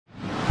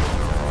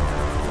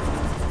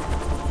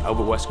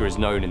Albert Wesker is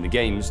known in the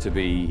games to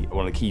be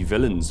one of the key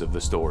villains of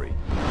the story.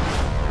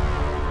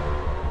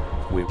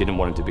 We didn't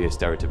want him to be a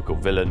stereotypical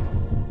villain.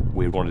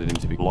 We wanted him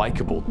to be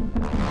likable.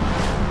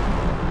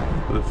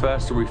 The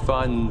faster we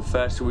find him, the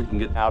faster we can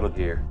get out of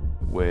here.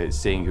 We're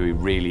seeing who he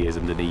really is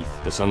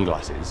underneath the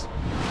sunglasses.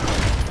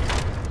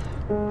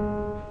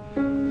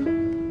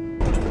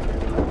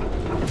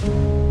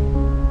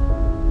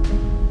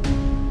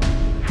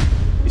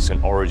 It's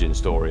an origin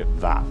story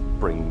that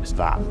brings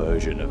that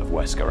version of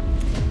Wesker.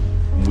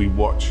 We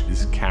watch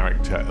this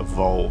character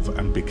evolve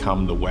and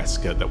become the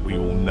Wesker that we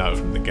all know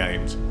from the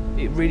games.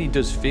 It really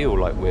does feel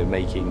like we're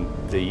making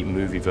the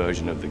movie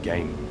version of the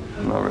game.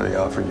 I'm not really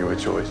offering you a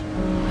choice.